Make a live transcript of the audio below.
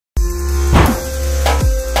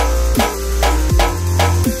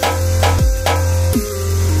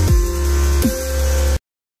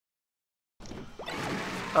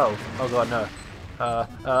Oh god, no.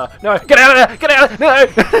 No, get out of there! Get out of there!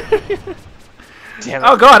 No! Damn it.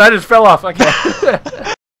 Oh god, I just fell off. Okay.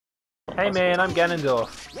 Hey man, I'm Ganondorf.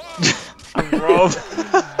 I'm Rob.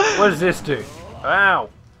 What does this do? Ow!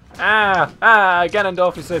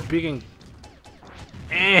 Ganondorf is so big and...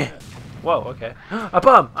 Whoa, okay. A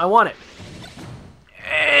bomb! I want it!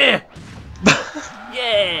 Yeah!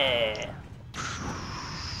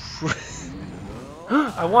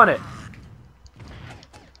 I want it!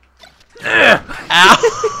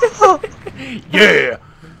 Ow! Yeah!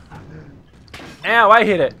 Ow, I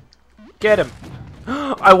hit it! Get him!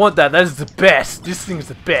 I want that, that is the best! This thing is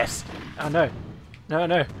the best! Oh no. No,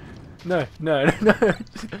 no. No, no, no.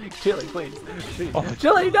 Chili, please. Oh.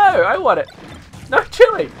 Chili, no! I want it! No,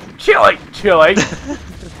 Chili! Chili! Chili!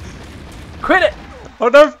 Quit it! Oh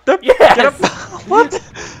no! No! Yes! Get up. What?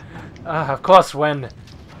 Of course, when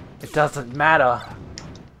it doesn't matter,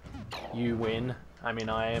 you win. I mean,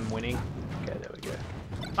 I am winning. Okay, there we go.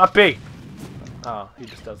 Up B! Oh, he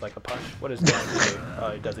just does like a punch. What does down do?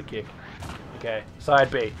 Oh, he does a kick. Okay, side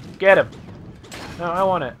B. Get him! No, I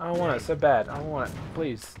want it. I want it so bad. I want it.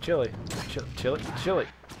 Please, Chili. Chili.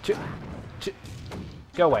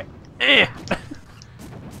 Go away.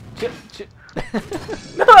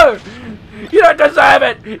 No! You don't deserve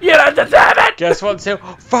it! You don't deserve it! Guess what? So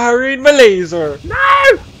firing my laser.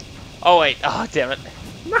 No! Oh wait! Oh damn it!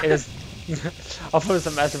 No. It is. I thought it was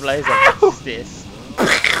a massive laser. Ow! What is this?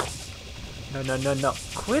 No, no, no, no.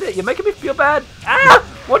 Quit it. You're making me feel bad. Ah!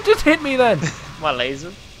 What just hit me then? My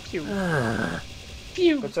laser. Pew.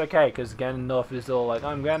 Pew. It's okay, because Ganondorf is all like,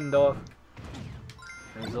 I'm Ganondorf.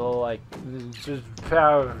 And he's all like, it's just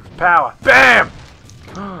power, power. BAM!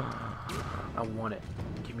 I want it.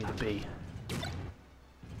 Give me the B.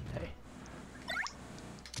 Hey.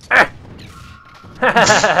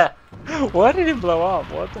 Ah! Why did it blow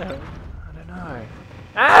up? What the hell? I don't know.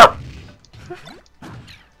 Ow!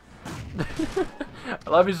 I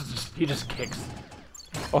love he just kicks.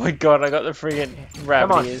 Oh my god! I got the friggin'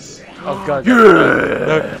 rabbit ears. Oh god! Yeah!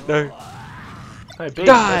 No! No! No, B.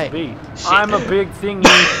 Die! B. Shit. I'm a big thingy.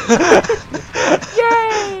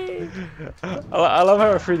 Yay! I love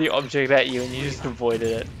how I threw the object at you and you just avoided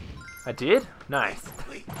it. I did? Nice.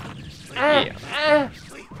 Yeah.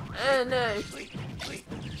 No.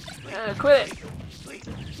 Quit it.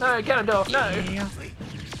 No, Ganondorf, no. Yeah.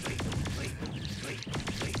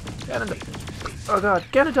 Ganondorf. Oh god,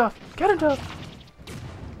 Ganondorf. Ganondorf.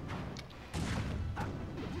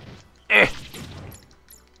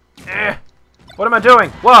 What am I doing?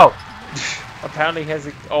 Whoa. Apparently has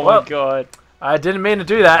a. Oh Well, my god. I didn't mean to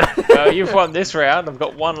do that. Well, you've won this round. I've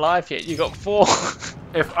got 1 life yet. You got 4.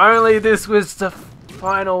 If only this was the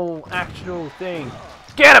final actual thing.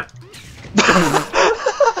 Get him!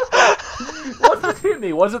 What just hit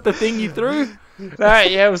me? Was it the thing you threw? No,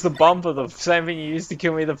 yeah, it was the bumper, the same thing you used to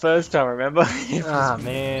kill me the first time, remember? Ah,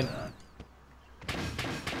 man.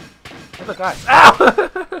 Look at guys. Ow!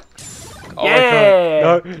 Oh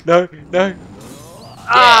Yeah! my god. No, no, no.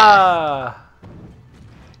 Ah!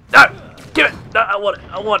 No! Give it! No, I want it.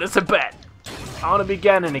 I want it so bad. I want to be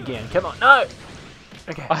Ganon again. Come on. No!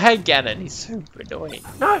 Okay. I hate Ganon, he's super annoying.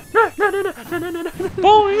 No! No! No! No! No! No! No! No! No!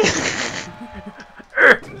 Boy!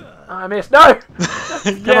 I missed. No!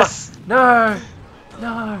 Yes! No!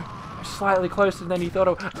 No! Slightly closer than he thought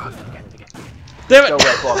I would. Oh, again. Damn Go it!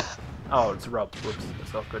 red bomb. Oh, it's a rub. Whoops.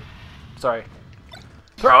 That's not good. Sorry.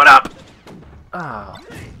 Throw it up! Ah.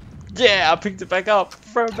 Yeah, I picked it back up.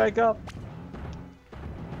 Throw it back up.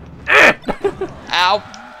 Ow!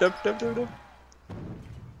 Nope, nope, nope, nope.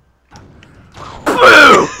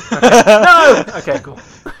 No! Okay, cool.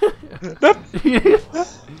 Nope. No.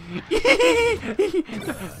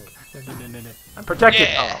 I'm protected.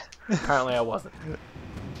 Yeah. Oh, apparently I wasn't.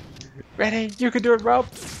 Ready? You can do it, Rob.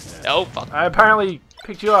 Oh, fuck. I apparently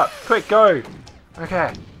picked you up. Quick, go.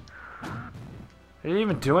 Okay. Did you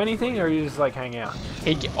even do anything, or you just like hang out?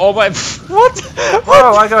 Oh my... What?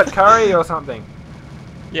 Oh, I got curry or something.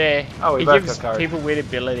 Yeah. Oh, we he both gives got curry. people weird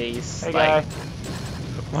abilities. Hey, like, guy.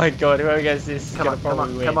 my god, whoever gets this is Come gonna on,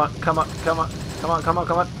 probably win. come on.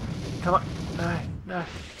 No.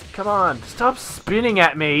 Come on. Stop spinning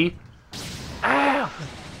at me. Ow.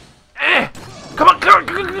 Come on.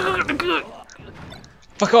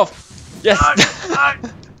 Fuck off. Yes.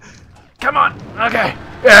 Come on. Okay.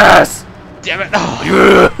 Yes. Damn it.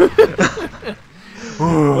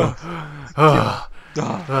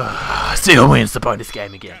 Still wins the bonus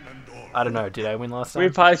game again. I don't know. Did I win last time? We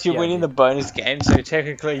passed you Yeah, I winning did. the bonus game, so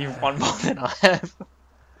technically you've won more than I have.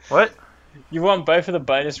 What? You won both of the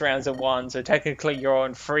bonus rounds at 1, so technically you're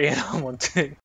on 3 and I'm on 2.